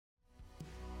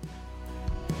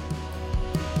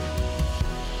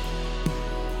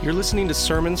You're listening to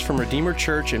sermons from Redeemer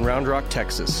Church in Round Rock,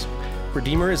 Texas.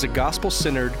 Redeemer is a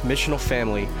gospel-centered, missional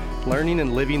family learning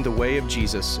and living the way of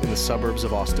Jesus in the suburbs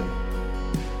of Austin.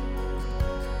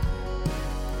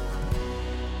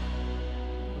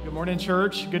 Good morning,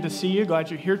 church. Good to see you. Glad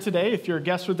you're here today. If you're a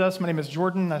guest with us, my name is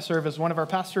Jordan. I serve as one of our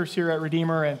pastors here at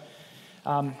Redeemer.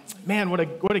 And man, what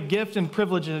a gift and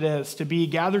privilege it is to be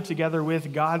gathered together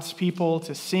with God's people,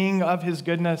 to sing of His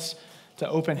goodness, to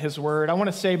open His Word. I want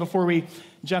to say before we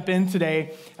jump in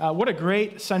today, what a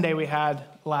great Sunday we had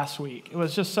last week. It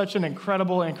was just such an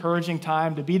incredible, encouraging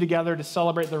time to be together to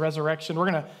celebrate the resurrection. We're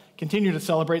going to continue to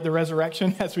celebrate the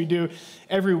resurrection as we do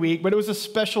every week, but it was a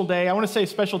special day. I want to say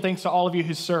special thanks to all of you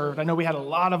who served. I know we had a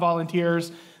lot of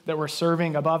volunteers that were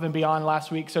serving above and beyond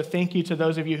last week, so thank you to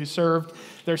those of you who served.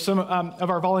 There's some of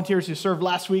our volunteers who served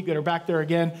last week that are back there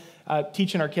again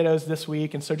teaching our kiddos this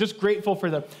week, and so just grateful for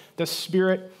the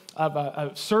spirit of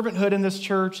servanthood in this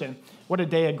church, and what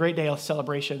a great day of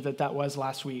celebration that was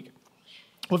last week.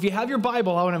 Well, if you have your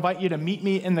Bible, I would invite you to meet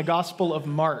me in the Gospel of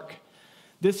Mark.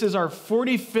 This is our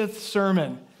 45th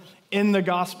sermon in the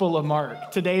Gospel of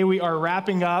Mark. Today we are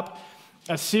wrapping up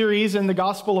a series in the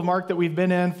Gospel of Mark that we've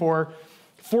been in for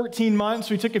 14 months.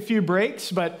 We took a few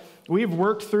breaks, but we've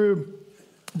worked through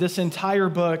this entire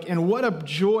book, and what a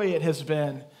joy it has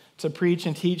been to preach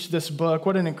and teach this book.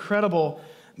 What an incredible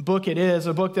book it is,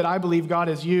 a book that I believe God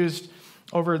has used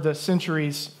over the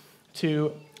centuries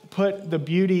to put the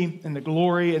beauty and the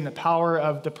glory and the power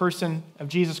of the person of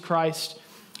Jesus Christ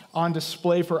on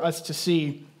display for us to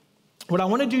see. What I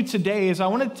want to do today is I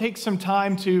want to take some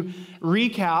time to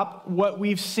recap what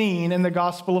we've seen in the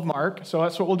Gospel of Mark. So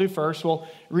that's what we'll do first. We'll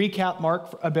recap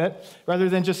Mark a bit rather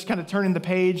than just kind of turning the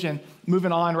page and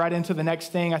moving on right into the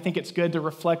next thing. I think it's good to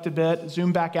reflect a bit,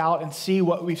 zoom back out and see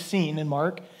what we've seen in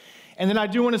Mark. And then I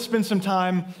do want to spend some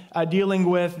time dealing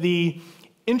with the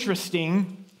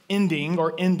interesting ending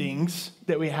or endings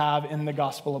that we have in the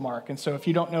Gospel of Mark. And so if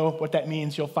you don't know what that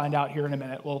means, you'll find out here in a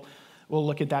minute. We'll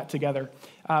look at that together.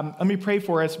 Let me pray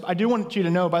for us. I do want you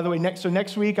to know, by the way,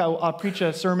 next week I'll preach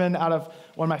a sermon out of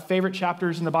one of my favorite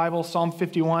chapters in the Bible, Psalm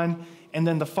 51. And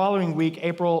then the following week,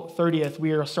 April 30th,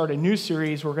 we will start a new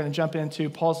series. We're going to jump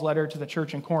into Paul's letter to the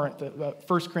church in Corinth, the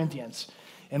 1 Corinthians.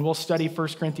 And we'll study 1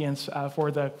 Corinthians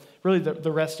for the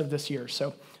rest of this year.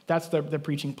 So that's the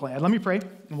preaching plan. Let me pray,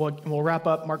 and we'll wrap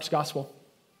up Mark's gospel.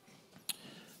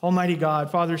 Almighty God,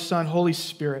 Father, Son, Holy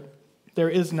Spirit, there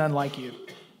is none like you.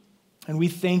 And we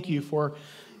thank you for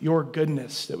your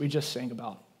goodness that we just sang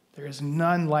about. There is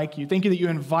none like you. Thank you that you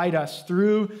invite us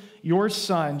through your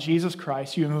Son, Jesus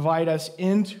Christ. You invite us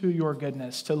into your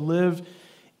goodness, to live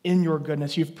in your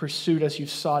goodness. You've pursued us. You've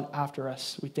sought after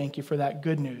us. We thank you for that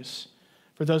good news.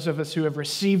 For those of us who have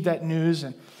received that news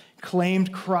and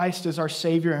claimed Christ as our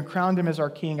Savior and crowned Him as our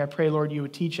King, I pray, Lord, you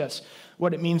would teach us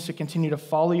what it means to continue to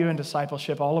follow you in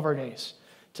discipleship all of our days,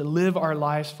 to live our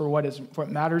lives for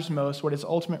what matters most, what is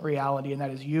ultimate reality, and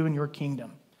that is you and your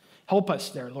kingdom. Help us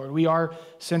there, Lord. We are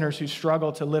sinners who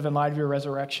struggle to live in light of your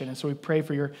resurrection, and so we pray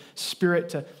for your Spirit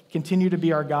to continue to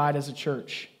be our guide as a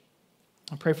church.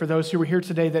 I pray for those who are here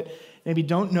today that maybe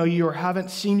don't know you or haven't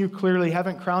seen you clearly,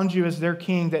 haven't crowned you as their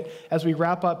King, that as we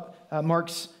wrap up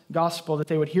Mark's gospel, that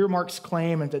they would hear Mark's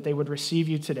claim and that they would receive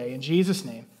you today. In Jesus'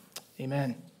 name,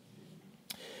 amen.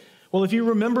 Well, if you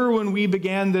remember when we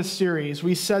began this series,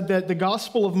 we said that the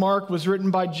Gospel of Mark was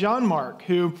written by John Mark,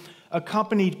 who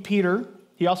accompanied Peter.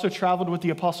 He also traveled with the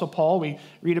Apostle Paul. We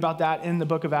read about that in the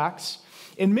book of Acts.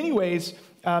 In many ways,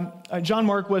 John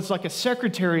Mark was like a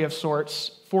secretary of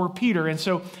sorts for Peter. And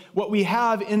so what we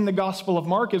have in the Gospel of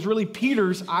Mark is really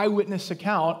Peter's eyewitness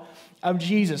account of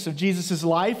Jesus'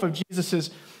 life, of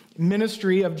Jesus'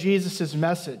 ministry, of Jesus'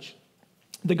 message.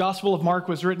 The Gospel of Mark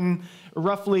was written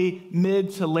roughly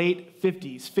mid to late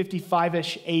 50s,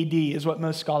 55-ish AD is what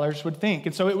most scholars would think.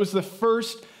 And so it was the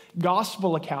first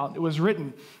gospel account that was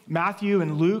written. Matthew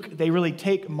and Luke, they really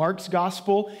take Mark's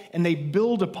gospel and they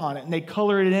build upon it and they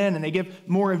color it in and they give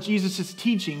more of Jesus'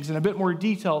 teachings and a bit more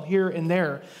detail here and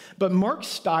there. But Mark's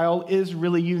style is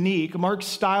really unique. Mark's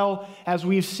style, as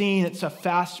we've seen, it's a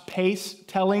fast-paced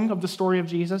telling of the story of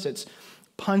Jesus. It's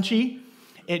punchy.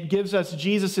 It gives us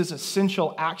Jesus'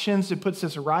 essential actions. It puts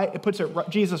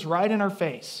Jesus right in our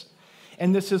face.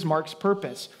 And this is Mark's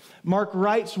purpose. Mark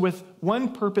writes with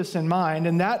one purpose in mind,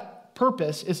 and that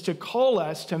purpose is to call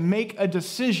us to make a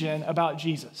decision about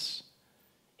Jesus.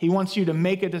 He wants you to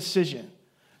make a decision.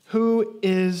 Who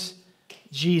is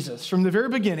Jesus? From the very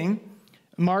beginning,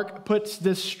 Mark puts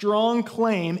this strong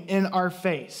claim in our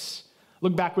face.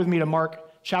 Look back with me to Mark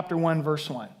chapter 1, verse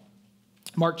 1.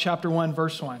 Mark chapter 1,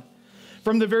 verse 1.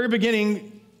 From the very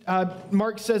beginning,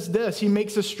 Mark says this. He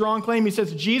makes a strong claim. He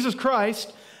says, Jesus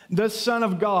Christ, the Son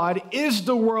of God, is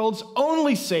the world's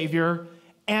only Savior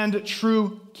and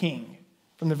true King.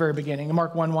 From the very beginning. In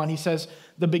Mark 1:1, he says,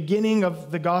 the beginning of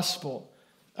the gospel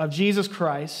of Jesus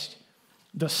Christ,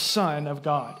 the Son of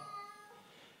God.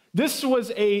 This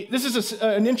is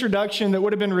an introduction that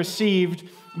would have been received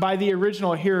by the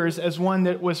original hearers as one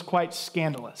that was quite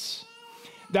scandalous.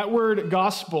 That word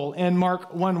gospel in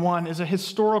Mark 1:1 is a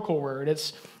historical word.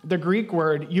 It's the Greek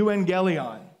word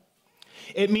euangelion.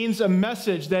 It means a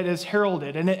message that is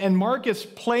heralded. And Mark is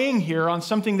playing here on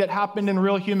something that happened in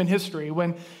real human history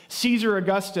when Caesar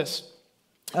Augustus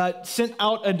sent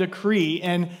out a decree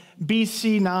in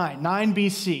BC 9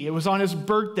 BC. It was on his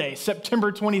birthday,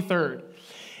 September 23rd.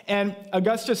 And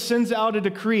Augustus sends out a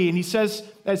decree, and he says,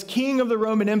 as king of the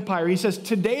Roman Empire, he says,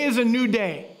 today is a new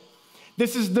day.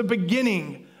 This is the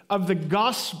beginning of the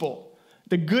gospel.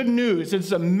 The good news,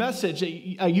 it's a message,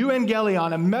 a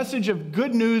euangelion, a message of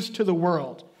good news to the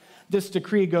world. This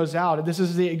decree goes out, and this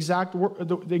is the exact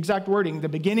wording, the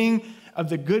beginning of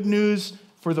the good news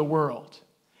for the world.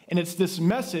 And it's this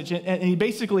message, and he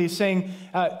basically is saying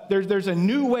there's a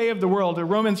new way of the world.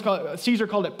 Caesar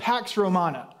called it Pax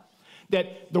Romana,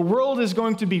 that the world is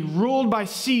going to be ruled by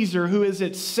Caesar, who is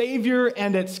its savior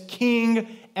and its king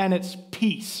and its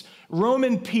peace.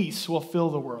 Roman peace will fill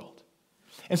the world.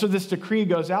 And so this decree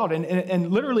goes out, and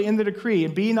literally in the decree,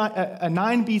 in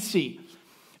 9 BC,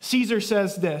 Caesar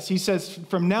says this. He says,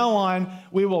 from now on,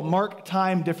 we will mark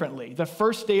time differently. The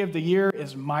first day of the year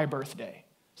is my birthday,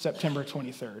 September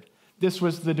 23rd. This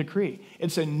was the decree.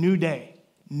 It's a new day,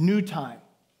 new time.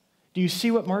 Do you see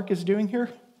what Mark is doing here?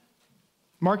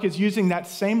 Mark is using that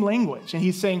same language, and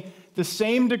he's saying the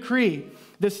same decree.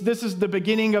 This is the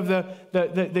beginning of the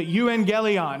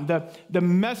euangelion, the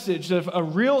message of a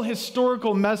real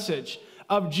historical message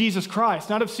of Jesus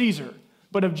Christ, not of Caesar,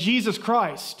 but of Jesus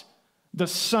Christ, the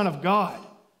Son of God,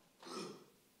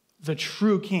 the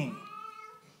true King.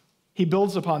 He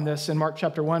builds upon this in Mark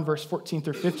chapter 1, verse 14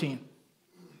 through 15.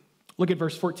 Look at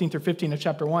verse 14 through 15 of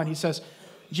chapter 1. He says,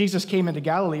 Jesus came into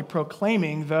Galilee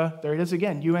proclaiming there it is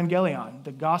again, euangelion,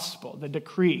 the gospel, the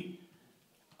decree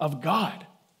of God.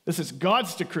 This is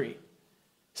God's decree,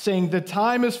 saying the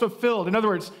time is fulfilled. In other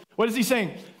words, what is he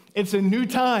saying? It's a new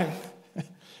time.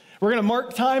 We're going to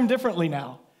mark time differently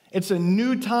now. It's a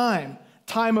new time.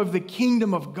 Time of the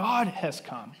kingdom of God has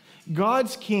come.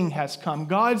 God's king has come.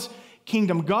 God's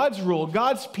kingdom, God's rule,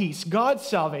 God's peace, God's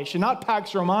salvation, not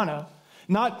Pax Romana,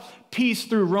 not peace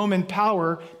through Roman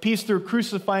power, peace through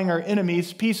crucifying our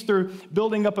enemies, peace through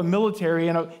building up a military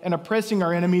and oppressing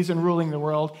our enemies and ruling the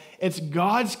world. It's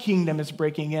God's kingdom is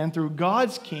breaking in through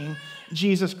God's King,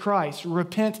 Jesus Christ.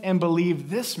 Repent and believe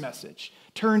this message.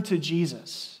 Turn to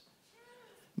Jesus.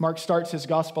 Mark starts his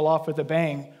gospel off with a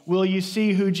bang. Will you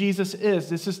see who Jesus is?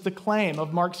 This is the claim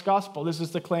of Mark's gospel. This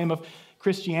is the claim of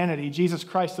Christianity. Jesus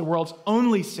Christ, the world's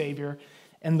only Savior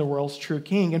and the world's true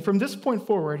King. And from this point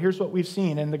forward, here's what we've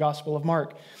seen in the Gospel of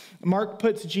Mark. Mark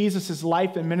puts Jesus'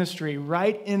 life and ministry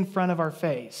right in front of our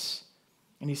face.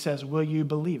 And he says, will you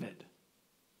believe it?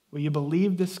 Will you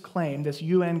believe this claim, this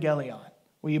euangelion?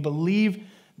 Will you believe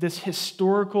this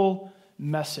historical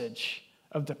message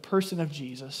of the person of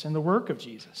Jesus and the work of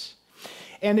Jesus?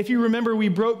 And if you remember, we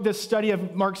broke this study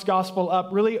of Mark's gospel up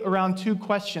really around two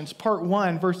questions. Part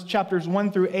 1, chapters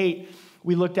 1 through 8,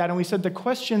 we looked at, and we said the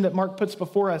question that Mark puts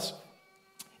before us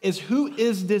is, who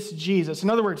is this Jesus?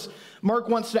 In other words, Mark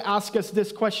wants to ask us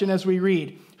this question as we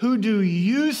read. Who do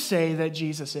you say that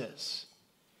Jesus is?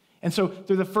 And so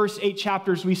through the first 8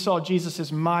 chapters, we saw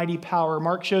Jesus' mighty power.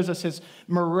 Mark shows us his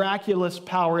miraculous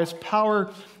power, his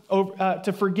power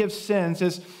to forgive sins,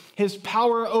 his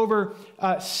power over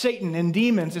Satan and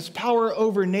demons, his power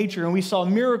over nature. And we saw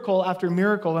miracle after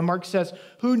miracle. And Mark says,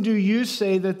 who do you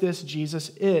say that this Jesus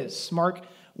is? Mark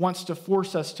wants to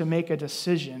force us to make a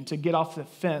decision, to get off the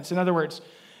fence. In other words,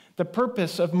 the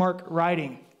purpose of Mark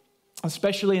writing,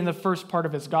 especially in the first part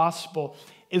of his gospel,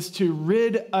 is to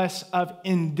rid us of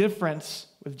indifference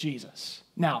with Jesus.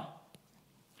 Now,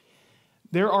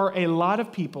 there are a lot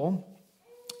of people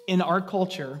in our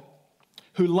culture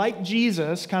who like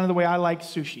Jesus kind of the way I like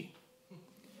sushi.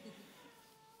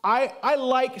 I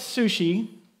like sushi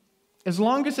as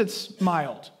long as it's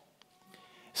mild.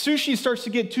 Sushi starts to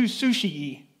get too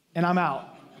sushi-y, and I'm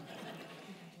out.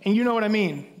 And you know what I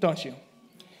mean, don't you?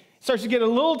 It starts to get a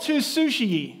little too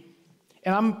sushi-y,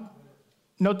 and I'm,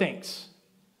 no thanks.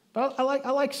 But I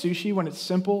like sushi when it's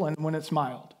simple and when it's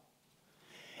mild.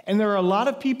 And there are a lot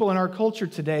of people in our culture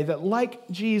today that like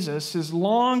Jesus as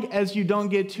long as you don't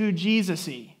get too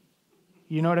Jesus-y.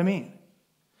 You know what I mean?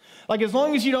 Like as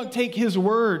long as you don't take his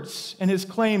words and his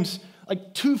claims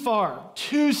like too far,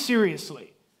 too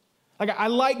seriously. Like, I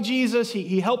like Jesus.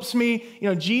 He helps me,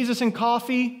 Jesus and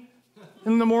coffee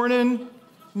in the morning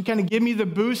and kind of give me the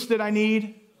boost that I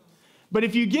need. But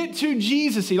if you get too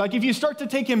Jesus-y, like if you start to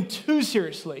take him too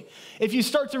seriously, if you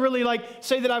start to really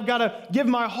say that I've got to give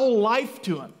my whole life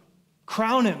to him,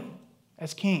 crown him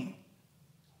as king,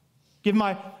 give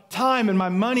my time and my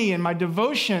money and my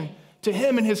devotion to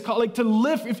him and his call, to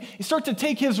live, if you start to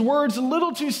take his words a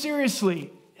little too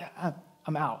seriously,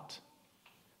 I'm out.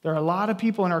 There are a lot of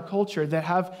people in our culture that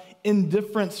have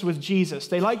indifference with Jesus.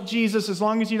 They like Jesus as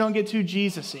long as you don't get too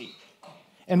Jesus-y.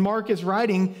 And Mark is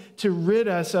writing to rid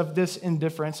us of this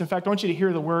indifference. In fact, I want you to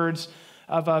hear the words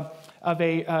of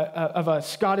a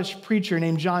Scottish preacher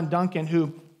named John Duncan,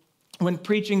 who, when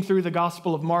preaching through the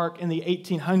Gospel of Mark in the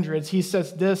 1800s, he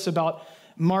says this about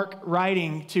Mark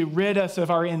writing to rid us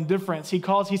of our indifference. He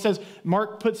says,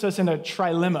 Mark puts us in a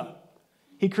trilemma.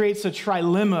 He creates a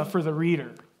trilemma for the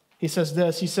reader. He says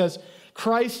this, he says,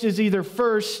 Christ is either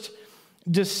first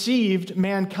deceived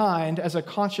mankind as a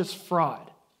conscious fraud.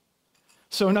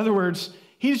 So in other words,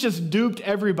 he's just duped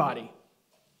everybody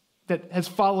that has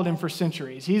followed him for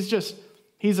centuries.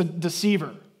 He's a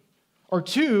deceiver. Or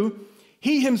two,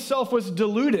 he himself was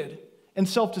deluded and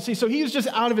self-deceived. So he was just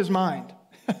out of his mind.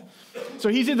 So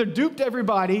he's either duped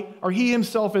everybody or he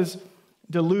himself is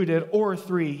deluded, or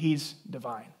three, he's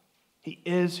divine. He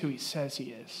is who he says he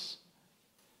is.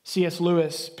 C.S.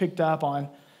 Lewis picked up on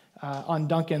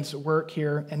Duncan's work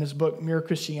here in his book, Mere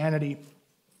Christianity.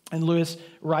 And Lewis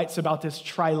writes about this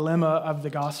trilemma of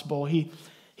the gospel. He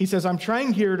says, I'm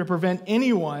trying here to prevent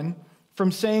anyone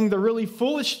from saying the really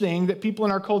foolish thing that people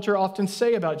in our culture often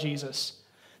say about Jesus.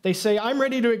 They say, I'm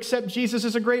ready to accept Jesus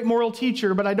as a great moral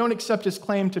teacher, but I don't accept his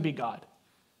claim to be God.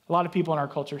 A lot of people in our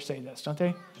culture say this, don't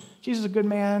they? Jesus is a good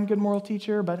man, good moral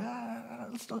teacher, but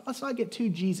let's not get too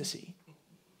Jesus-y.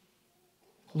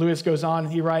 Lewis goes on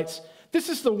and he writes, this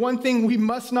is the one thing we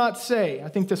must not say. I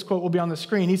think this quote will be on the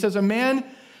screen. He says, a man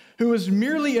who was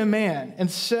merely a man and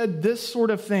said this sort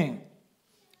of thing,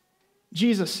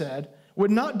 Jesus said,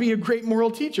 would not be a great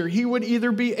moral teacher. He would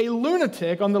either be a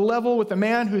lunatic on the level with a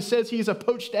man who says he's a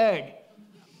poached egg,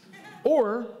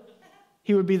 or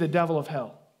he would be the devil of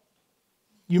hell.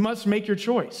 You must make your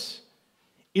choice.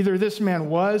 Either this man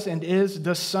was and is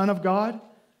the Son of God,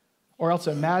 or else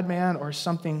a madman or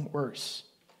something worse.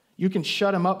 You can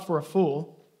shut him up for a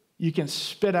fool. You can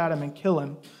spit at him and kill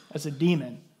him as a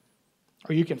demon.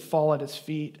 Or you can fall at his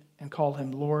feet and call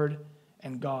him Lord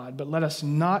and God. But let us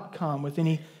not come with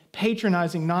any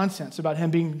patronizing nonsense about him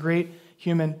being a great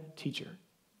human teacher.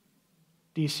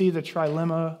 Do you see the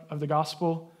trilemma of the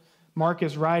gospel? Mark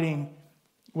is writing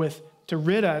to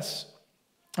rid us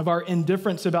of our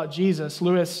indifference about Jesus.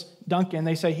 Lewis, Duncan,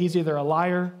 they say he's either a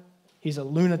liar, he's a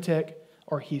lunatic,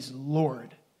 or he's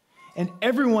Lord. And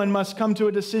everyone must come to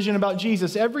a decision about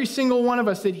Jesus. Every single one of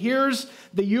us that hears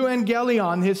the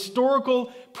Evangelion, the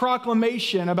historical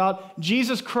proclamation about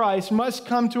Jesus Christ, must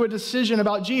come to a decision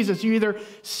about Jesus. You either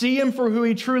see him for who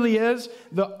he truly is,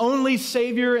 the only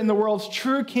Savior and the world's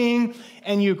true King,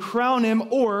 and you crown him,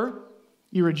 or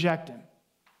you reject him.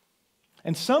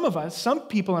 And some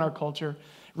people in our culture,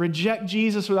 reject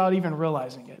Jesus without even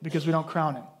realizing it because we don't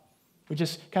crown him. We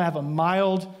just kind of have a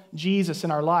mild Jesus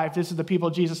in our life. This is the people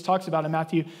Jesus talks about in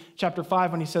Matthew chapter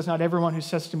 5 when he says, not everyone who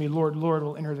says to me, Lord, Lord,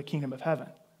 will enter the kingdom of heaven.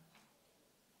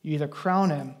 You either crown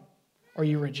him or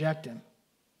you reject him.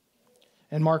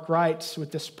 And Mark writes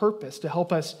with this purpose to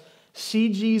help us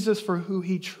see Jesus for who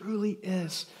he truly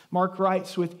is. Mark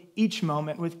writes with each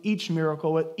moment, with each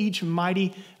miracle, with each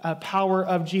mighty power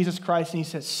of Jesus Christ, and he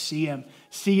says, see him,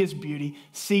 see his beauty,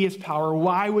 see his power.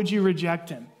 Why would you reject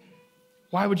him?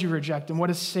 Why would you reject him? What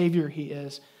a Savior he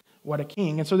is. What a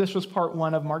King. And so this was part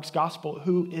one of Mark's gospel.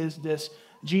 Who is this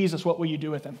Jesus? What will you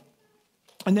do with him?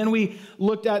 And then we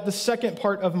looked at the second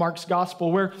part of Mark's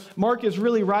gospel, where Mark is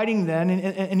really writing then,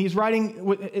 and he's writing,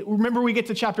 remember we get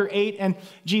to chapter 8, and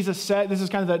Jesus said, this is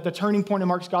kind of the turning point in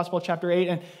Mark's gospel, chapter 8,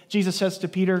 and Jesus says to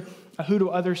Peter, who do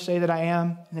others say that I am?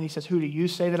 And then he says, who do you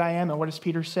say that I am? And what does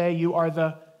Peter say? You are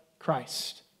the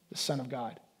Christ, the Son of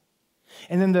God.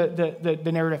 And then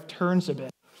the narrative turns a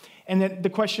bit. And then the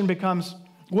question becomes,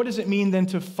 what does it mean then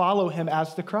to follow him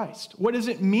as the Christ? What does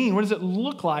it mean? What does it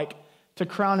look like to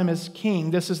crown him as king?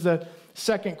 This is the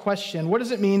second question. What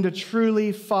does it mean to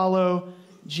truly follow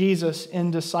Jesus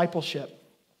in discipleship?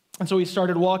 And so we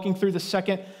started walking through the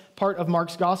second part of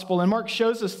Mark's gospel, and Mark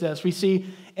shows us this. We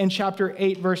see in chapter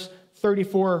 8, verse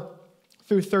 34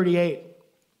 through 38,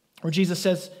 where Jesus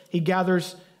says he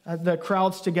gathers the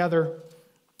crowds together,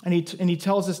 and he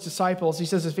tells his disciples, he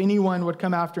says, if anyone would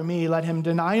come after me, let him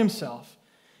deny himself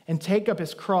and take up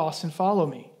his cross and follow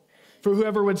me. For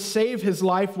whoever would save his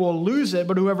life will lose it,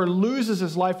 but whoever loses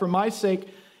his life for my sake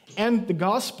and the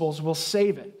gospel's will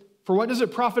save it. For what does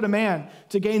it profit a man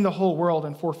to gain the whole world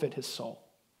and forfeit his soul?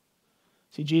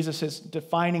 See, Jesus is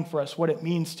defining for us what it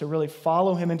means to really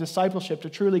follow him in discipleship, to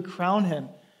truly crown him,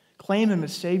 claim him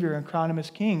as Savior, and crown him as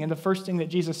King. And the first thing that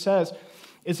Jesus says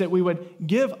is that we would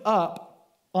give up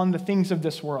on the things of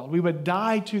this world. We would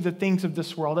die to the things of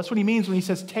this world. That's what he means when he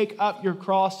says, take up your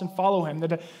cross and follow him.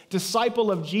 The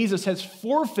disciple of Jesus has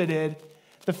forfeited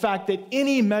the fact that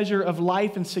any measure of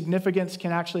life and significance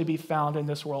can actually be found in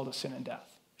this world of sin and death.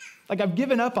 Like, I've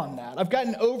given up on that. I've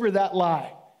gotten over that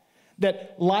lie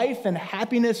that life and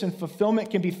happiness and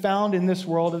fulfillment can be found in this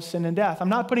world of sin and death. I'm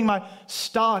not putting my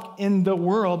stock in the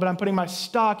world, but I'm putting my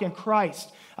stock in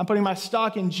Christ. I'm putting my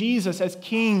stock in Jesus as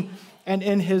King and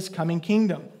in his coming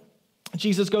kingdom.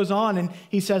 Jesus goes on and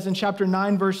he says in chapter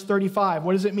 9, verse 35,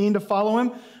 what does it mean to follow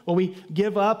him? Well, we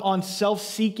give up on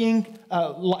seeking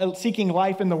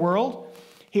life in the world.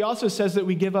 He also says that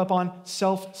we give up on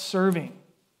self-serving.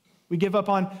 We give up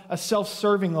on a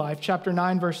self-serving life. Chapter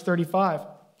 9, verse 35.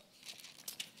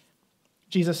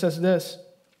 Jesus says this.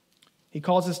 He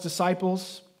calls his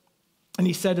disciples and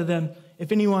he said to them,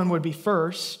 if anyone would be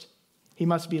first, he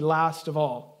must be last of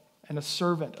all and a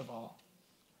servant of all.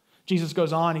 Jesus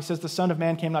goes on, he says, the Son of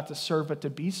Man came not to serve, but to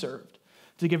be served,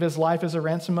 to give his life as a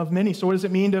ransom of many. So what does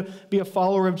it mean to be a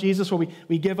follower of Jesus? Well,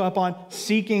 we give up on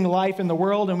seeking life in the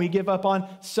world, and we give up on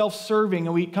self-serving,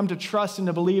 and we come to trust and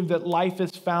to believe that life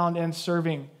is found in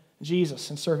serving Jesus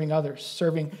and serving others,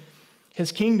 serving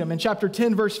his kingdom. In chapter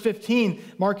 10, verse 15,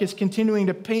 Mark is continuing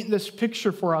to paint this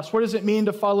picture for us. What does it mean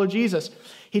to follow Jesus?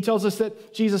 He tells us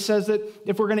that Jesus says that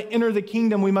if we're going to enter the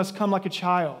kingdom, we must come like a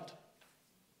child.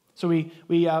 So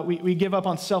we give up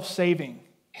on self-saving.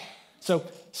 So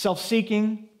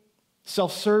self-seeking,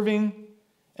 self-serving,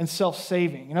 and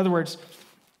self-saving. In other words,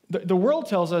 the world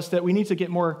tells us that we need to get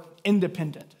more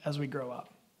independent as we grow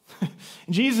up.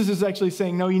 Jesus is actually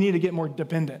saying, no, you need to get more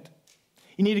dependent.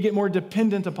 You need to get more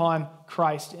dependent upon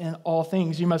Christ in all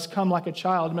things. You must come like a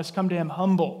child. You must come to him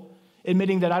humble,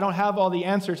 admitting that I don't have all the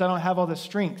answers. I don't have all the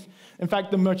strength. In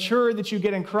fact, the mature that you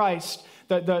get in Christ,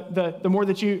 the more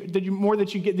that you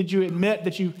get, that you admit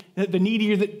that the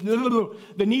needier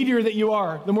that you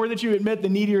are, the more that you admit, the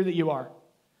needier that you are.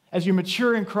 As you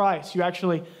mature in Christ, you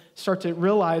actually start to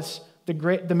realize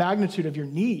the magnitude of your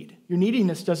need. Your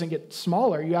neediness doesn't get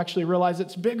smaller. You actually realize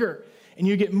it's bigger, and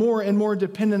you get more and more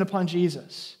dependent upon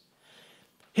Jesus.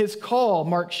 His call,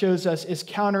 Mark shows us, is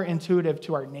counterintuitive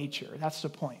to our nature. That's the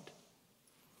point.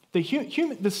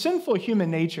 The sinful human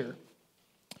nature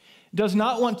does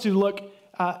not want to look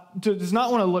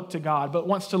to God, but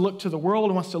wants to look to the world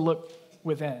and wants to look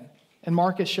within. And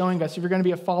Mark is showing us, if you're going to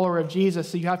be a follower of Jesus,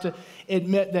 so you have to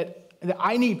admit that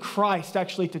I need Christ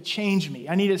actually to change me.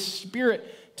 I need his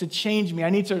Spirit to change me. I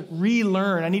need to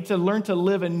relearn. I need to learn to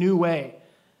live a new way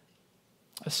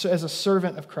as a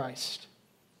servant of Christ.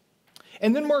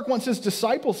 And then Mark wants his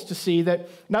disciples to see that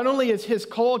not only is his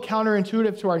call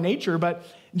counterintuitive to our nature, but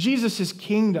Jesus'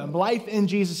 kingdom, life in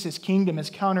Jesus' kingdom is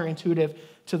counterintuitive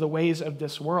to the ways of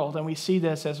this world. And we see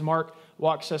this as Mark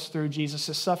walks us through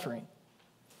Jesus' suffering.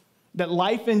 That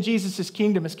life in Jesus'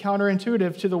 kingdom is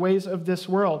counterintuitive to the ways of this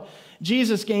world.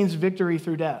 Jesus gains victory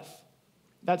through death.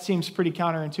 That seems pretty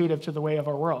counterintuitive to the way of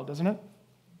our world, doesn't it?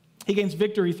 He gains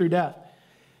victory through death.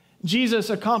 Jesus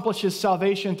accomplishes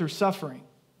salvation through suffering.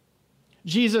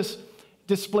 Jesus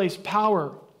displays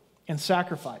power and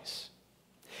sacrifice.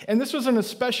 And this was an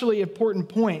especially important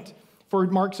point for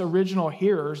Mark's original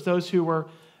hearers, those who were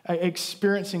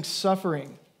experiencing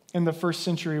suffering in the first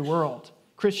century world.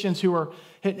 Christians who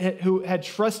had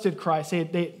trusted Christ,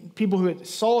 people who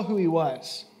saw who he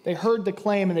was. They heard the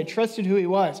claim and they trusted who he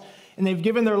was. And they've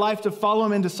given their life to follow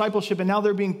him in discipleship, and now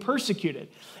they're being persecuted.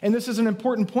 And this is an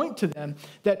important point to them,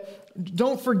 that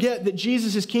don't forget that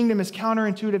Jesus' kingdom is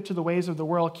counterintuitive to the ways of the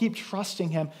world. Keep trusting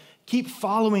him. Keep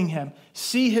following him.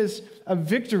 See his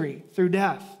victory through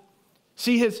death.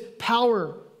 See his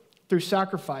power through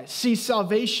sacrifice. See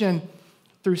salvation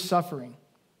through suffering.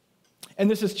 And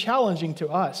this is challenging to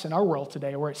us in our world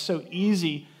today, where it's so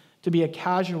easy to be a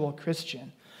casual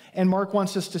Christian. And Mark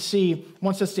wants us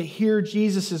to hear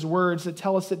Jesus' words that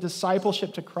tell us that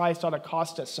discipleship to Christ ought to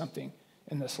cost us something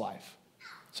in this life.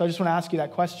 So I just want to ask you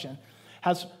that question.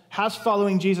 Has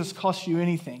following Jesus cost you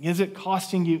anything? Is it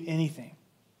costing you anything?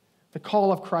 The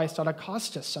call of Christ ought to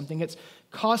cost us something. It's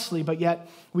costly, but yet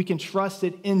we can trust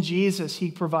that in Jesus,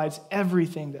 he provides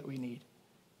everything that we need.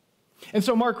 And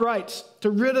so Mark writes, to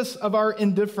rid us of our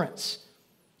indifference.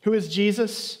 Who is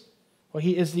Jesus? Well,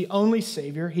 he is the only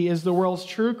Savior. He is the world's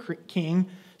true King.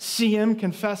 See him,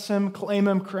 confess him, claim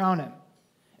him, crown him.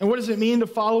 And what does it mean to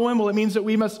follow him? Well, it means that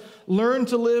we must learn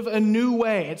to live a new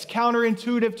way. It's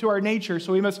counterintuitive to our nature,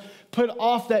 so we must put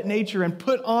off that nature and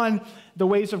put on the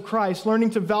ways of Christ, learning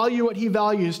to value what he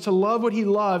values, to love what he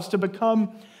loves, to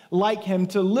become like him,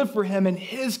 to live for him in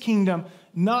his kingdom,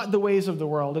 not the ways of the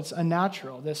world. It's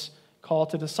unnatural, this call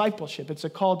to discipleship. It's a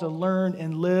call to learn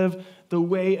and live the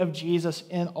way of Jesus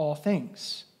in all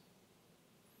things.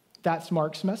 That's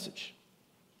Mark's message.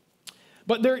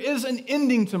 But there is an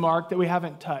ending to Mark that we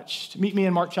haven't touched. Meet me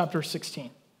in Mark chapter 16.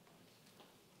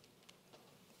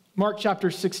 Mark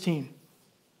chapter 16.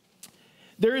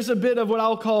 There is a bit of what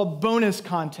I'll call bonus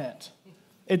content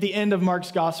at the end of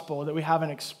Mark's gospel that we haven't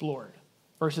explored,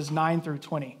 verses 9 through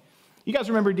 20. You guys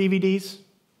remember DVDs?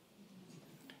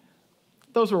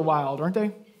 Those were wild, weren't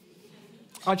they?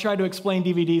 I tried to explain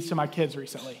DVDs to my kids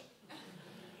recently.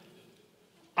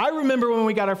 I remember when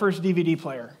we got our first DVD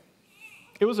player.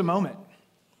 It was a moment.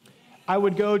 I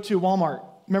would go to Walmart.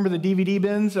 Remember the DVD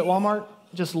bins at Walmart?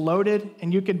 Just loaded,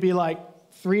 and you could be like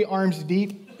 3 arms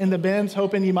deep in the bins,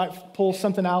 hoping you might pull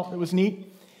something out that was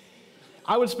neat.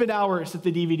 I would spend hours at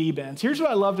the DVD bins. Here's what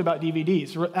I loved about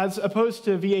DVDs. As opposed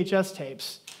to VHS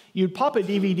tapes, you'd pop a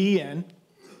DVD in,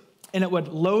 and it would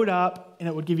load up, and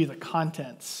it would give you the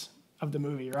contents of the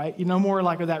movie, right? You know, more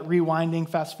like that rewinding,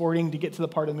 fast-forwarding to get to the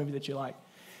part of the movie that you like.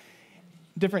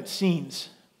 Different scenes.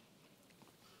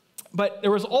 But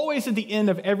there was always at the end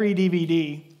of every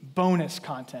DVD bonus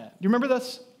content. Do you remember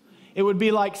this? It would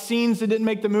be like scenes that didn't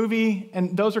make the movie,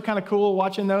 and those are kind of cool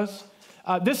watching those.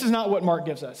 This is not what Mark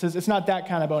gives us. It's not that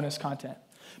kind of bonus content.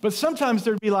 But sometimes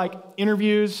there'd be like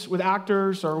interviews with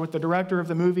actors or with the director of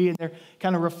the movie, and they're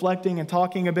kind of reflecting and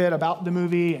talking a bit about the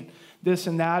movie and this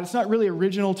and that. It's not really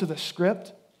original to the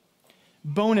script.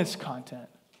 Bonus content.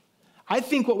 I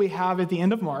think what we have at the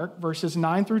end of Mark, verses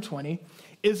 9 through 20,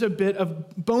 is a bit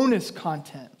of bonus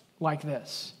content like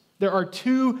this. There are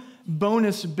 2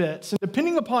 bonus bits. And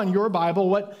depending upon your Bible,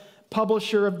 what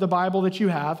publisher of the Bible that you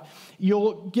have,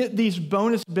 you'll get these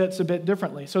bonus bits a bit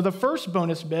differently. So the first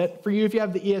bonus bit, for you, if you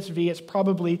have the ESV, it's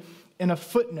probably in a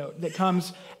footnote that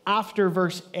comes after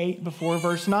verse 8, before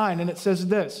verse 9. And it says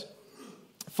this: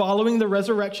 following the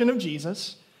resurrection of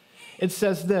Jesus, it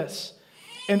says this: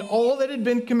 and all that had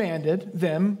been commanded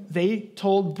them, they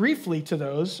told briefly to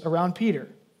those around Peter.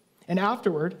 And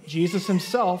afterward, Jesus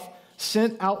himself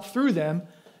sent out through them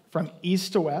from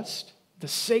east to west the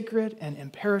sacred and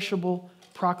imperishable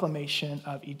proclamation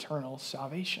of eternal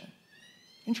salvation.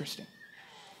 Interesting.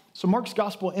 So Mark's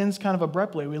gospel ends kind of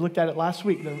abruptly. We looked at it last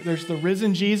week. There's the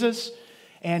risen Jesus,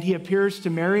 and he appears to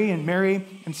Mary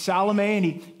and Salome, and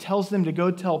he tells them to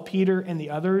go tell Peter and the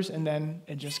others, and then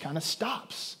it just kind of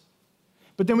stops.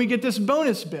 But then we get this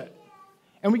bonus bit,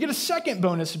 and we get a second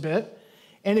bonus bit,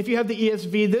 and if you have the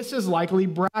ESV, this is likely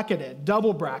bracketed,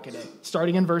 double bracketed,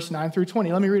 starting in verse 9 through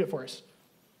 20. Let me read it for us.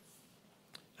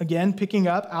 Again, picking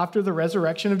up after the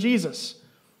resurrection of Jesus.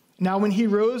 Now, when he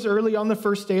rose early on the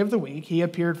first day of the week, he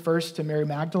appeared first to Mary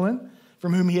Magdalene,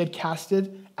 from whom he had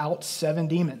casted out 7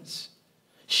 demons.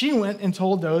 She went and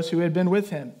told those who had been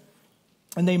with him,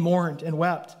 and they mourned and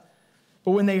wept.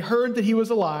 But when they heard that he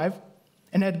was alive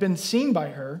and had been seen by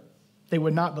her, they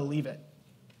would not believe it.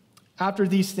 After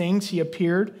these things, he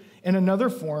appeared in another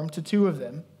form to 2 of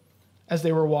them as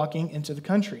they were walking into the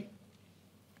country.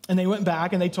 And they went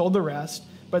back and they told the rest,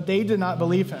 but they did not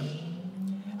believe him.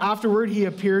 Afterward, he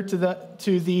appeared to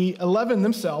the 11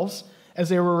 themselves as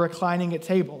they were reclining at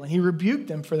table, and he rebuked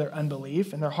them for their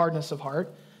unbelief and their hardness of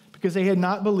heart, because they had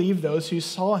not believed those who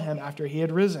saw him after he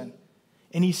had risen.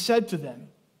 And he said to them,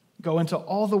 go into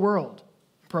all the world,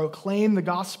 proclaim the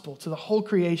gospel to the whole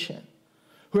creation.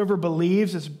 Whoever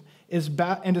believes is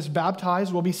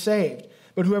baptized will be saved,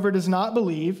 but whoever does not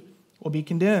believe will be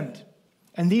condemned.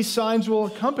 And these signs will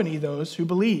accompany those who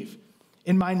believe.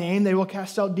 In my name they will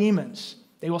cast out demons.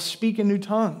 They will speak in new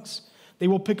tongues. They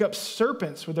will pick up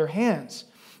serpents with their hands.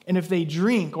 And if they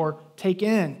drink or take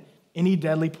in any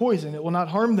deadly poison, it will not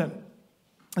harm them.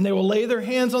 And they will lay their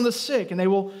hands on the sick, and they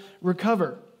will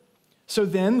recover. So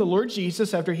then the Lord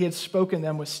Jesus, after he had spoken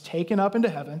them, was taken up into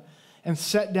heaven and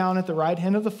sat down at the right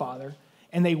hand of the Father.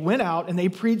 And they went out and they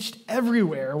preached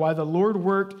everywhere while the Lord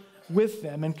worked with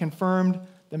them and confirmed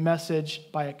the message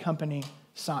by accompanying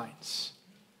signs.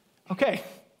 Okay.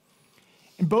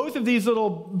 In both of these little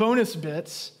bonus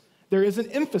bits, there is an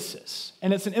emphasis.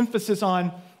 And it's an emphasis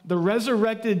on the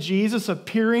resurrected Jesus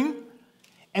appearing,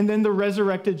 and then the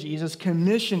resurrected Jesus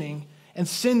commissioning and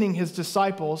sending his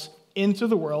disciples into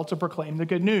the world to proclaim the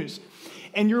good news.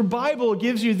 and your Bible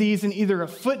gives you these in either a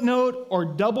footnote or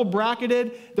double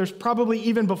bracketed. There's probably,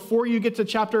 even before you get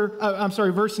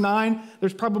to verse 9,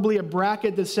 there's probably a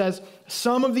bracket that says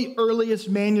some of the earliest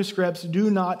manuscripts do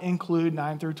not include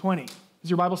 9 through 20. Does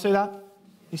your Bible say that?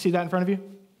 You see that in front of you?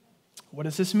 What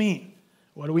does this mean?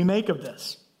 What do we make of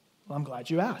this? Well, I'm glad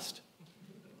you asked.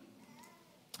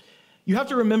 You have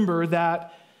to remember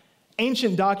that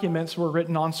ancient documents were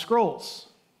written on scrolls.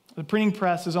 The printing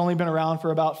press has only been around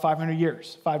for about 500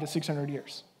 years, 500 to 600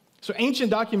 years. So ancient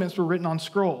documents were written on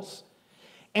scrolls.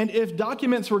 And if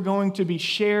documents were going to be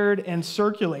shared and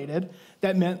circulated,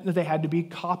 that meant that they had to be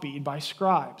copied by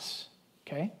scribes,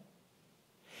 okay?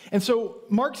 And so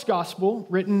Mark's gospel,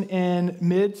 written in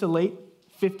mid to late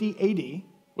 50 AD,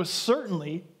 was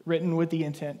certainly written with the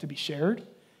intent to be shared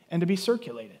and to be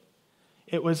circulated.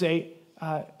 It was a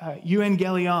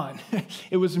euangelion.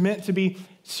 It was meant to be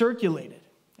circulated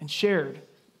and shared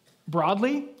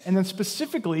broadly and then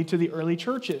specifically to the early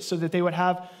churches so that they would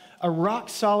have a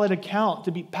rock-solid account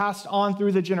to be passed on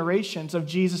through the generations of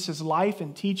Jesus' life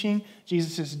and teaching,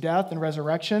 Jesus' death and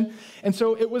resurrection. And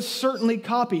so it was certainly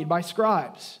copied by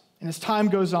scribes. And as time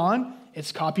goes on,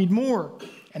 it's copied more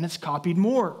and it's copied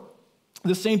more.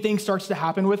 The same thing starts to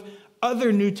happen with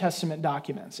other New Testament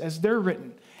documents. As they're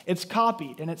written, it's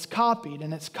copied and it's copied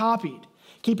and it's copied.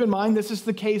 Keep in mind, this is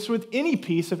the case with any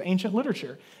piece of ancient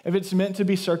literature. If it's meant to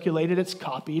be circulated, it's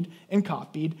copied and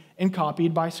copied and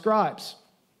copied by scribes.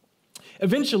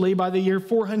 Eventually, by the year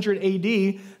 400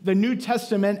 AD, the New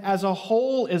Testament as a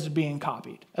whole is being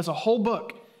copied. As a whole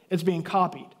book, it's being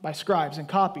copied by scribes and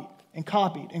copied and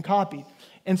copied and copied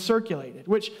and circulated.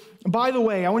 Which, by the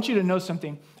way, I want you to know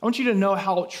something. I want you to know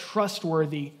how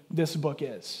trustworthy this book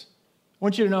is. I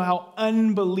want you to know how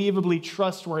unbelievably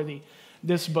trustworthy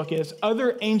this book is.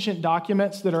 Other ancient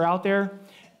documents that are out there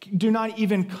do not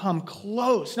even come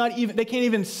close. They can't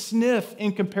even sniff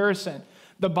in comparison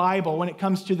the Bible when it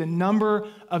comes to the number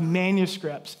of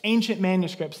manuscripts, ancient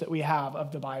manuscripts that we have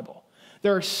of the Bible.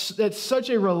 It's such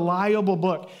a reliable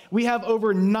book. We have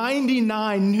over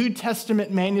 99 New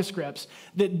Testament manuscripts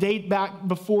that date back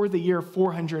before the year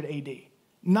 400 AD.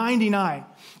 99.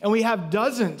 And we have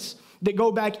dozens that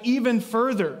go back even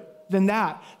further than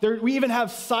that. We even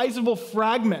have sizable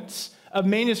fragments of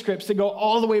manuscripts that go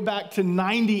all the way back to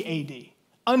 90 AD.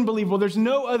 Unbelievable. There's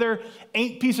no other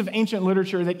piece of ancient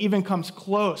literature that even comes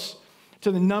close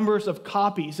to the numbers of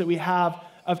copies that we have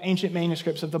of ancient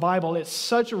manuscripts of the Bible. It's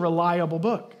such a reliable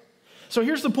book. So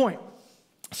here's the point.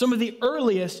 Some of the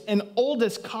earliest and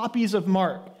oldest copies of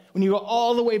Mark, when you go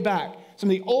all the way back, some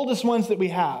of the oldest ones that we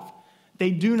have,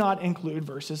 they do not include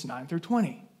verses 9 through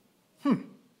 20.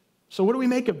 So what do we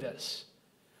make of this?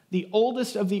 The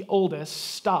oldest of the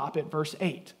oldest stop at verse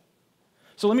 8.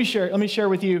 So let me share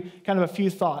with you kind of a few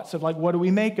thoughts of like, what do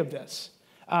we make of this?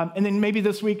 And then maybe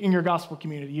this week in your gospel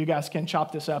community, you guys can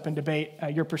chop this up and debate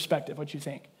your perspective, what you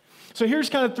think. So here's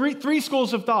kind of three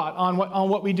schools of thought on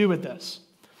what we do with this.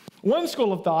 One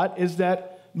school of thought is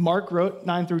that Mark wrote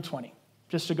 9 through 20.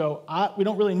 Just to go, we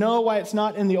don't really know why it's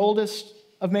not in the oldest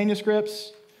of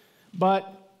manuscripts, but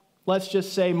let's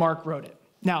just say Mark wrote it.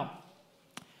 Now,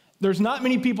 there's not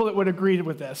many people that would agree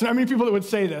with this. Not many people that would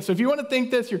say this. So if you want to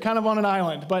think this, you're kind of on an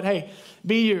island. But hey,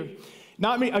 be you.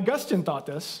 Not me. Augustine thought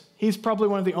this. He's probably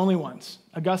one of the only ones.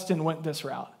 Augustine went this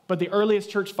route. But the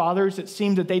earliest church fathers, it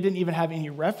seemed that they didn't even have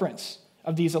any reference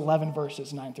of these 11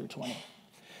 verses, 9 through 20.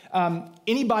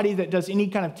 Anybody that does any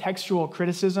kind of textual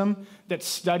criticism that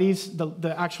studies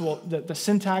the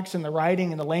syntax and the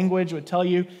writing and the language would tell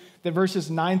you that verses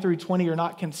 9 through 20 are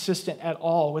not consistent at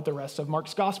all with the rest of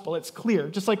Mark's gospel. It's clear.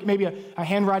 Just like maybe a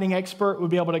handwriting expert would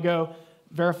be able to go,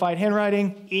 verified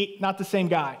handwriting, not the same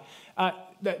guy.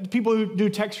 The people who do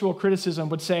textual criticism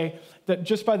would say that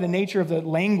just by the nature of the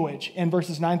language in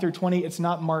verses 9 through 20, it's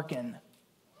not Markan.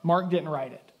 Mark didn't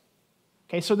write it.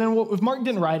 Okay, so then if Mark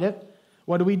didn't write it,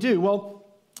 what do we do? Well,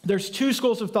 there's two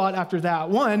schools of thought after that.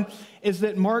 One is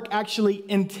that Mark actually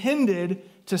intended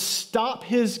to stop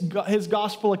his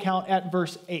gospel account at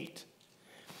verse 8.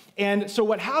 And so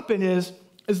what happened is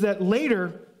that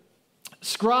later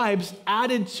scribes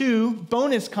added to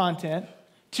bonus content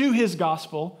to his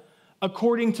gospel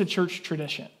according to church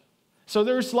tradition. So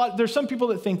there's some people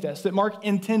that think that Mark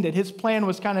intended, his plan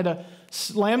was kind of to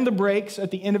slam the brakes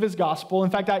at the end of his gospel.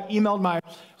 In fact, I emailed my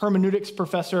hermeneutics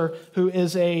professor, who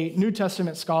is a New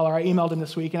Testament scholar. I emailed him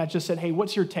this week, and I just said, hey,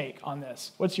 what's your take on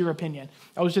this? What's your opinion?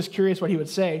 I was just curious what he would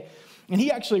say. And he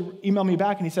actually emailed me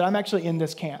back, and he said, I'm actually in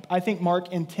this camp. I think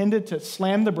Mark intended to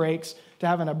slam the brakes, to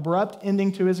have an abrupt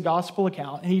ending to his gospel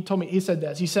account. And he said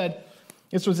this. He said,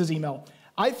 this was his email,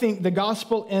 I think the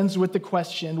gospel ends with the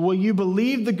question, will you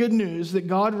believe the good news that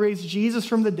God raised Jesus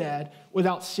from the dead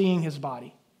without seeing his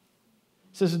body?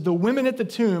 It says the women at the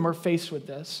tomb are faced with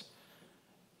this,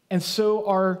 and so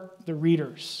are the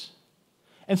readers.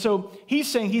 And so he's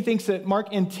saying he thinks that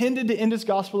Mark intended to end his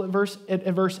gospel at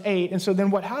verse 8. And so then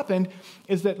what happened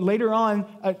is that later on,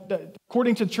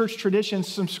 according to church tradition,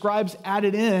 some scribes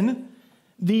added in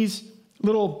these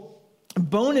little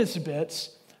bonus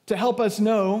bits to help us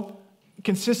know,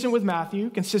 consistent with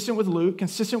Matthew, consistent with Luke,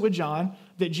 consistent with John,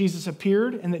 that Jesus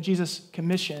appeared and that Jesus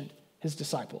commissioned his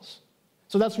disciples.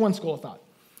 So that's one school of thought.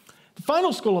 The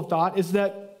final school of thought is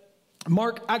that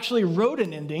Mark actually wrote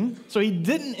an ending, so he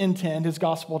didn't intend his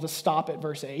gospel to stop at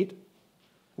verse 8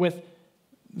 with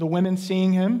the women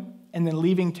seeing him and then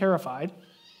leaving terrified.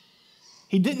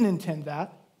 He didn't intend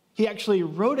that. He actually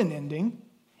wrote an ending,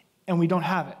 and we don't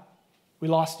have it. We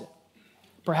lost it.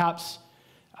 Perhaps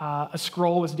a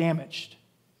scroll was damaged.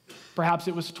 Perhaps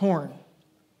it was torn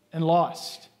and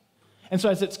lost. And so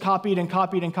as it's copied and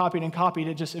copied and copied and copied,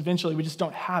 it just eventually we just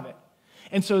don't have it.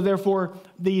 And so therefore,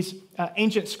 these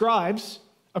ancient scribes,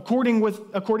 according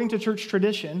to church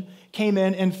tradition, came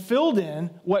in and filled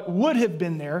in what would have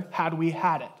been there had we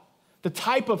had it. The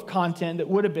type of content that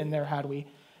would have been there had we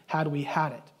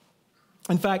had it.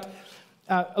 In fact,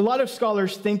 a lot of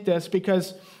scholars think this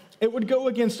because it would go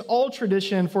against all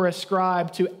tradition for a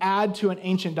scribe to add to an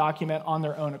ancient document on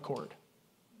their own accord.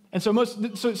 And so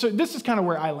this is kind of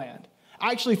where I land.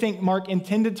 I actually think Mark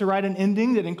intended to write an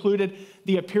ending that included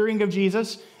the appearing of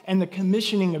Jesus and the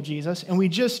commissioning of Jesus, and we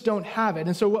just don't have it.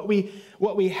 And so what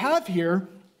we have here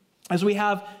is we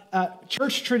have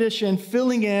church tradition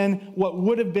filling in what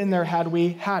would have been there had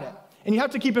we had it. And you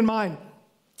have to keep in mind,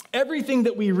 everything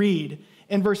that we read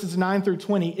in verses 9 through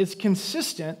 20 is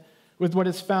consistent with what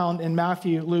is found in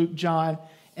Matthew, Luke, John,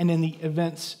 and in the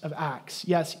events of Acts.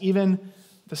 Yes, even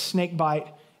the snake bite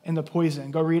and the poison.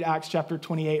 Go read Acts chapter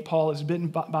 28. Paul is bitten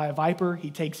by a viper.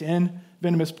 He takes in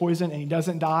venomous poison and he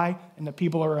doesn't die. And the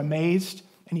people are amazed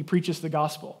and he preaches the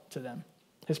gospel to them.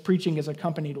 His preaching is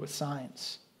accompanied with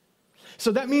signs.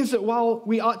 So that means that while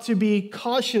we ought to be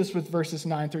cautious with verses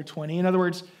 9 through 20, in other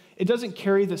words, it doesn't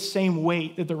carry the same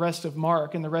weight that the rest of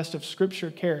Mark and the rest of Scripture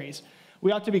carries.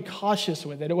 We ought to be cautious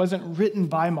with it. It wasn't written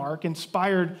by Mark,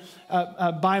 inspired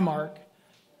by Mark.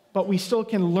 But we still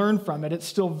can learn from it. It's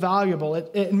still valuable.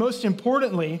 Most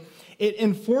importantly, it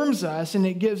informs us and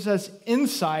it gives us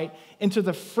insight into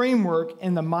the framework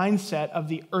and the mindset of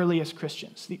the earliest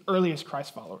Christians, the earliest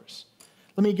Christ followers.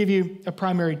 Let me give you a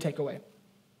primary takeaway.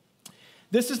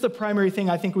 This is the primary thing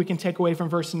I think we can take away from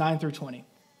verse 9 through 20,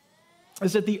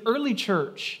 is that the early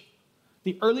church,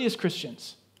 the earliest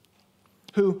Christians,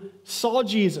 who saw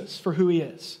Jesus for who he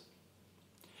is,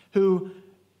 who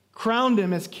crowned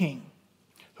him as king,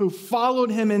 who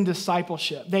followed him in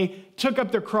discipleship. They took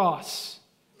up their cross.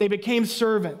 They became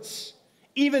servants,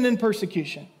 even in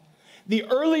persecution. The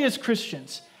earliest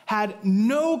Christians had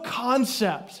no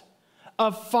concept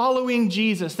of following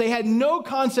Jesus. They had no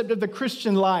concept of the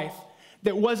Christian life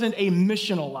that wasn't a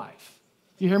missional life.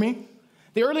 Do you hear me?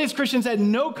 The earliest Christians had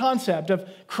no concept of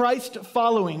Christ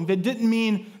following that didn't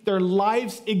mean their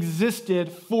lives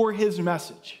existed for his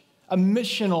message, a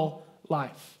missional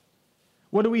life.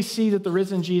 What do we see that the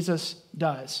risen Jesus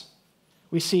does?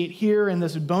 We see it here in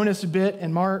this bonus bit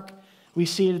in Mark. We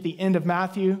see it at the end of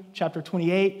Matthew chapter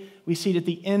 28. We see it at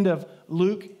the end of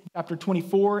Luke chapter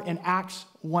 24 and Acts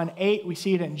 1:8. We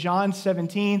see it in John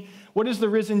 17. What does the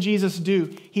risen Jesus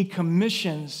do? He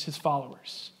commissions his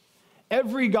followers.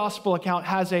 Every gospel account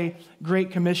has a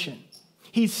great commission.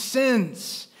 He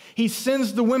sends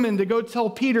the women to go tell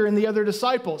Peter and the other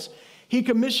disciples. He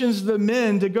commissions the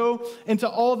men to go into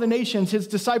all the nations. His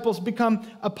disciples become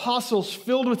apostles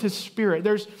filled with his Spirit.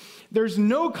 There's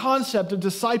no concept of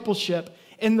discipleship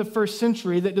in the first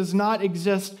century that does not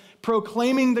exist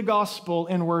proclaiming the gospel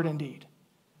in word and deed.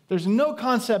 There's no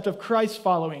concept of Christ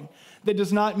following that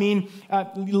does not mean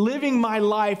living my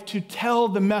life to tell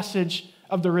the message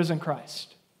of the risen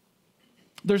Christ.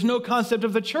 There's no concept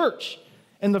of the church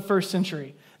in the first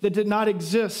century that did not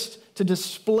exist to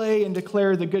display and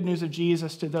declare the good news of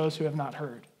Jesus to those who have not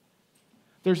heard.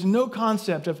 There's no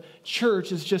concept of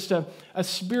church as just a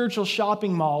spiritual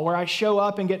shopping mall where I show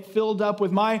up and get filled up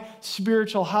with my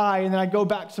spiritual high and then I go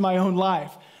back to my own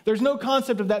life. There's no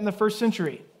concept of that in the first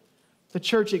century. The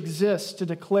church exists to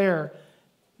declare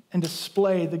and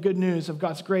display the good news of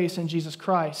God's grace in Jesus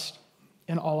Christ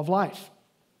in all of life.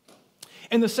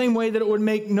 In the same way that it would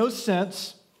make no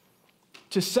sense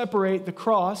to separate the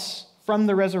cross from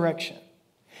the resurrection.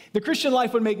 The Christian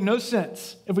life would make no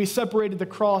sense if we separated the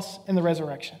cross and the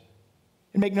resurrection.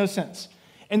 It'd make no sense.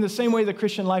 In the same way, the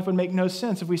Christian life would make no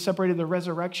sense if we separated the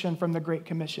resurrection from the Great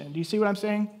Commission. Do you see what I'm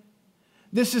saying?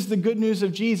 This is the good news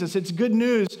of Jesus. It's good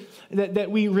news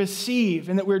that we receive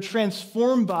and that we're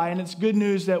transformed by, and it's good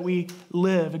news that we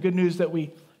live, a good news that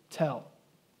we tell.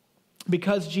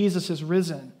 Because Jesus is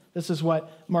risen, this is what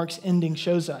Mark's ending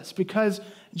shows us. Because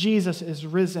Jesus is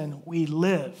risen, we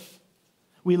live.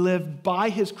 We live by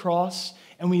his cross,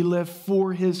 and we live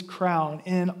for his crown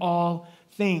in all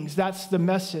things. That's the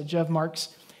message of Mark's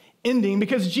ending.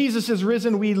 Because Jesus is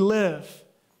risen, we live.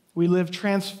 We live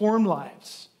transformed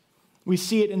lives. We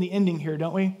see it in the ending here,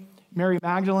 don't we? Mary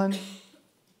Magdalene,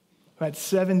 who had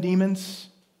 7 demons,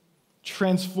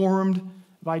 transformed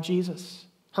by Jesus.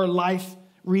 Her life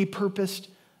repurposed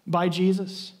by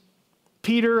Jesus.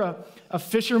 Peter, a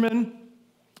fisherman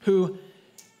who,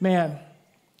 man,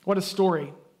 what a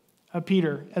story of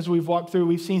Peter. As we've walked through,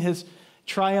 we've seen his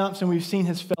triumphs and we've seen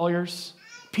his failures.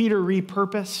 Peter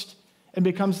repurposed and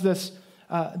becomes this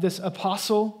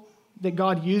apostle that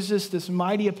God uses, this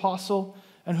mighty apostle,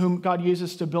 and whom God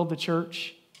uses to build the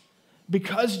church.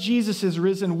 Because Jesus is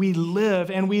risen, we live,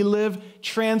 and we live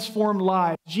transformed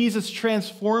lives. Jesus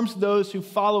transforms those who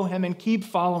follow him and keep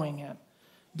following him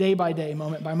day by day,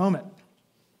 moment by moment.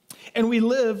 And we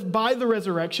live by the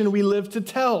resurrection. We live to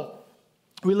tell.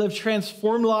 We live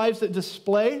transformed lives that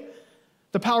display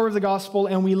the power of the gospel,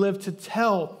 and we live to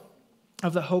tell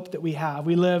of the hope that we have.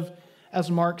 We live, as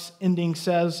Mark's ending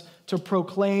says, to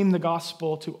proclaim the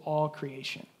gospel to all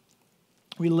creation.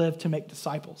 We live to make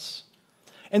disciples.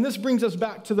 And this brings us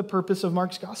back to the purpose of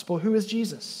Mark's gospel. Who is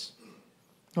Jesus?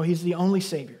 Well, he's the only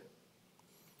Savior.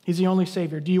 He's the only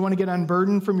Savior. Do you want to get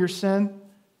unburdened from your sin?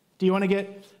 Do you want to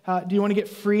get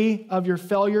free of your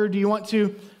failure? Do you want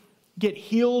to get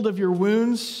healed of your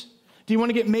wounds? Do you want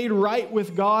to get made right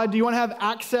with God? Do you want to have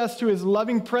access to his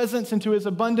loving presence and to his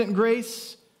abundant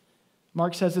grace?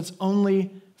 Mark says it's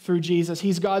only through Jesus.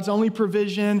 He's God's only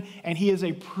provision, and he is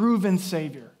a proven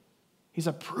Savior. He's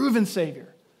a proven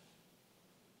Savior.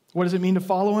 What does it mean to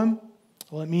follow him?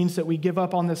 Well, it means that we give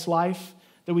up on this life,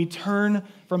 that we turn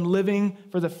from living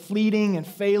for the fleeting and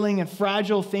failing and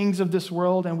fragile things of this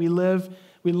world, and we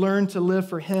learn to live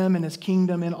for him and his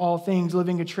kingdom in all things,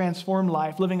 living a transformed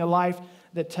life, living a life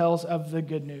that tells of the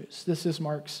good news. This is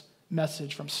Mark's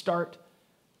message from start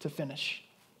to finish.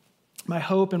 My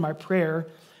hope and my prayer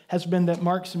has been that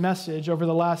Mark's message over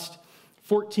the last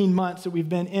 14 months that we've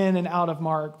been in and out of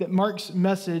Mark, that Mark's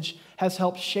message has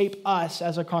helped shape us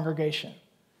as a congregation,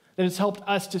 that it's helped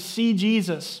us to see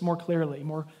Jesus more clearly,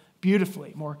 more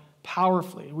beautifully, more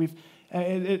powerfully.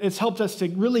 It's helped us to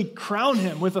really crown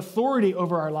him with authority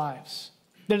over our lives,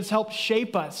 that it's helped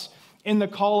shape us in the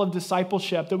call of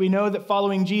discipleship, that we know that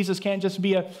following Jesus can't just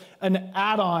be an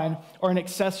add-on or an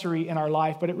accessory in our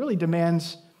life, but it really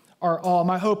demands our all.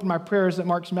 My hope and my prayer is that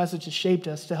Mark's message has shaped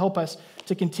us to help us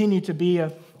to continue to be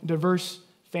a diverse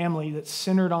family that's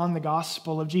centered on the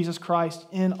gospel of Jesus Christ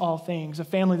in all things, a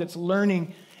family that's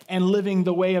learning and living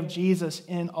the way of Jesus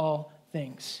in all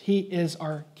things. He is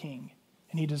our King,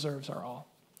 and he deserves our all.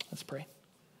 Let's pray.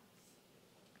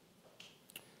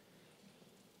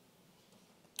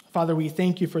 Father, we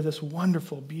thank you for this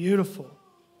wonderful, beautiful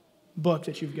book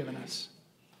that you've given us.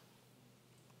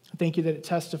 Thank you that it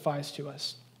testifies to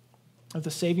us of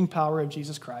the saving power of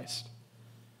Jesus Christ.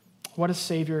 What a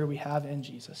Savior we have in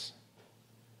Jesus.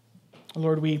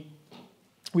 Lord, we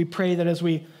pray that as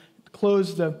we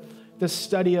close the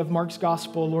study of Mark's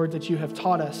gospel, Lord, that you have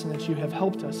taught us and that you have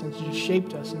helped us and that you've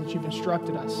shaped us and that you've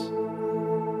instructed us.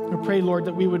 We pray, Lord,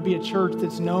 that we would be a church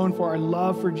that's known for our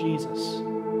love for Jesus.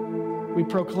 We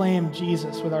proclaim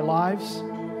Jesus with our lives.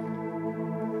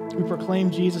 We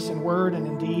proclaim Jesus in word and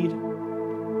in deed.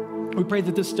 We pray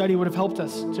that this study would have helped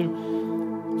us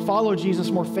to follow Jesus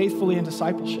more faithfully in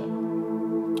discipleship.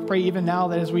 Pray even now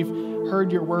that as we've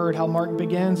heard your word, how Mark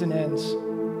begins and ends,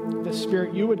 the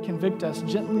Spirit, you would convict us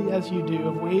gently as you do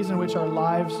of ways in which our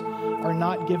lives are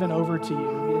not given over to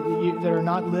you, that are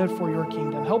not lived for your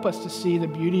kingdom. Help us to see the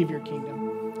beauty of your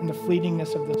kingdom and the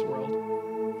fleetingness of this world,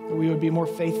 that we would be more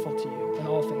faithful to you in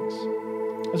all things.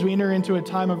 As we enter into a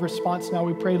time of response now,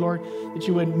 we pray, Lord, that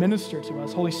you would minister to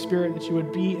us. Holy Spirit, that you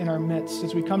would be in our midst.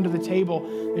 As we come to the table,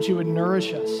 that you would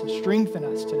nourish us and strengthen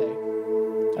us today.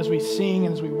 As we sing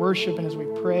and as we worship and as we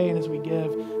pray and as we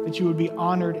give, that you would be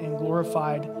honored and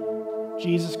glorified.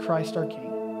 Jesus Christ, our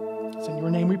King. It's in your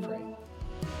name we pray.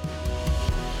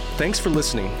 Thanks for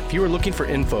listening. If you are looking for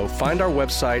info, find our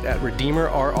website at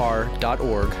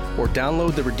redeemerrr.org or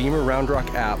download the Redeemer Round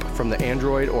Rock app from the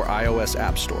Android or iOS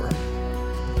App Store.